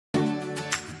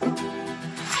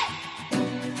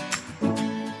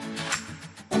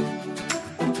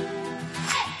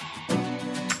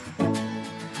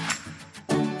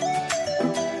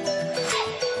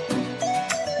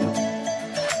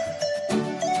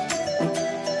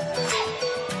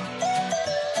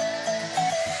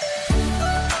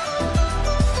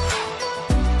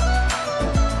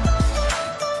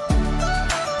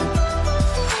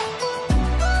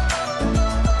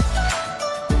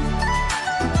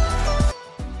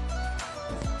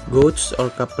Goats or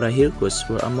caprahircus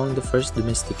were among the first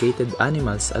domesticated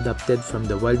animals adopted from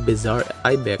the wild bizarre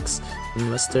ibex in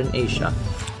Western Asia.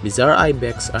 Bizarre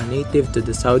ibex are native to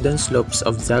the southern slopes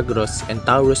of Zagros and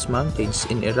Taurus mountains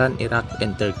in Iran, Iraq,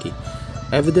 and Turkey.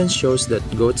 Evidence shows that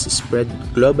goats spread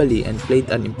globally and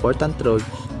played an important role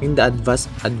in the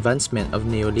advancement of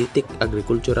Neolithic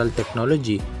agricultural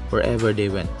technology wherever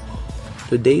they went.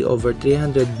 Today, over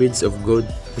 300 breeds of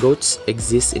goats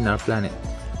exist in our planet,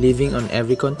 living on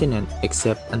every continent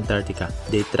except Antarctica.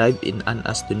 They thrive in an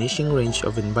astonishing range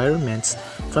of environments,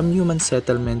 from human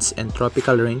settlements and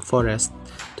tropical rainforests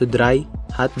to dry,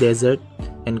 hot desert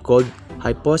and cold,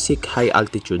 hypoxic high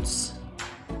altitudes.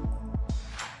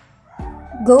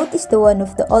 Goat is one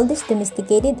of the oldest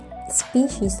domesticated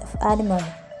species of animal,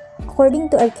 according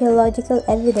to archaeological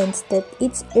evidence that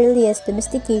its earliest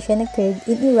domestication occurred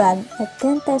in Iran at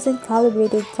 10,000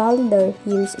 calibrated calendar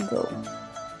years ago.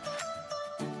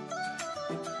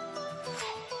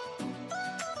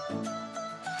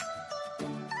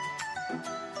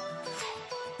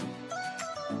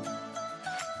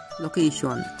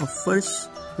 Location of first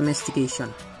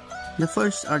domestication. The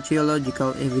first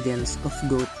archaeological evidence of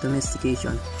goat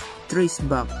domestication traced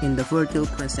back in the Fertile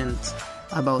Crescent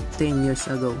about 10 years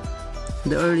ago.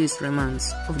 The earliest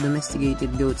remains of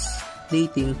domesticated goats,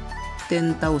 dating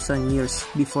 10,000 years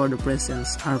before the present,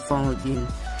 are found in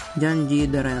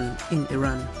Janjidaran in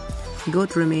Iran.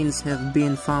 Goat remains have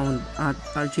been found at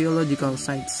archaeological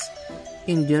sites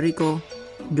in Jericho,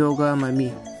 Joga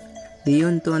Mami,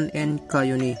 Diyuntun, and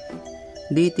Kayuni,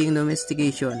 dating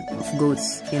domestication of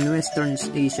goats in Western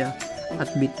Asia at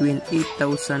between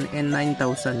 8,000 and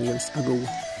 9,000 years ago.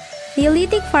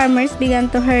 Neolithic farmers began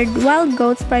to herd wild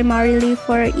goats primarily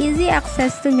for easy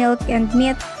access to milk and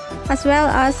meat, as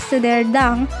well as to their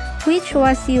dung, which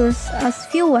was used as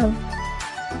fuel.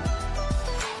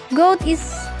 Goat is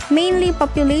mainly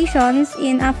populations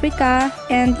in Africa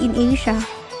and in Asia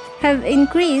have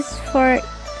increased for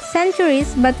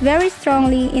centuries but very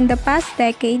strongly in the past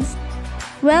decades,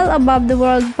 well above the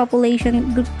world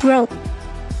population growth.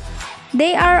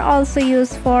 They are also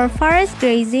used for forest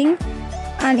grazing,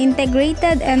 an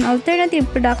integrated and alternative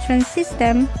production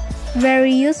system,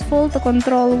 very useful to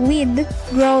control weed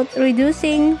growth,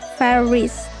 reducing fire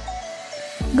risk.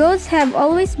 Goats have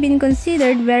always been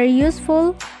considered very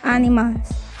useful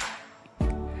animals.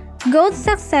 Goat's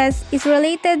success is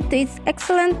related to its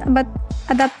excellent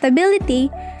adaptability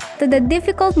to the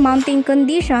difficult mountain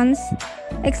conditions,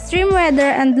 extreme weather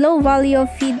and low value of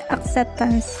feed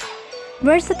acceptance,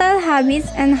 versatile habits,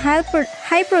 and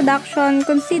high production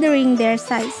considering their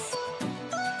size.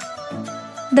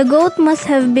 The goat must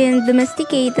have been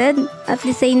domesticated at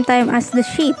the same time as the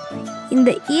sheep in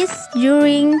the East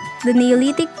during the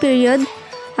Neolithic period,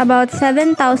 about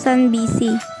 7,000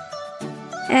 BC.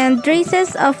 And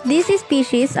traces of this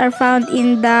species are found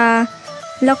in the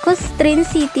lacustrine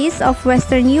cities of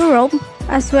Western Europe,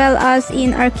 as well as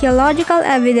in archaeological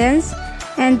evidence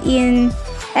and in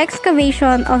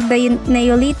excavation of the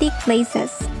Neolithic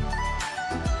places.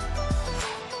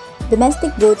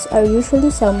 Domestic goats are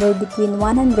usually somewhere between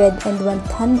 100 and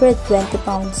 120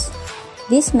 pounds.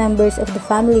 These members of the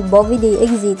family Bovidae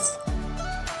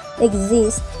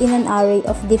exist in an array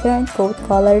of different coat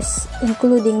colors,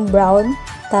 including brown,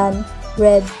 tan,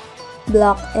 red,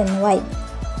 black, and white.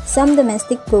 Some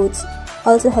domestic goats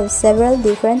also have several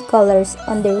different colors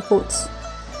on their coats.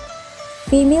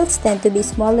 Females tend to be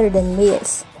smaller than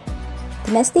males.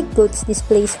 Domestic goats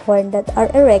display horns that are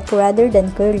erect rather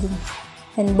than curly,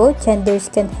 and both genders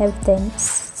can have them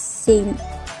same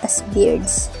as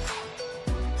beards.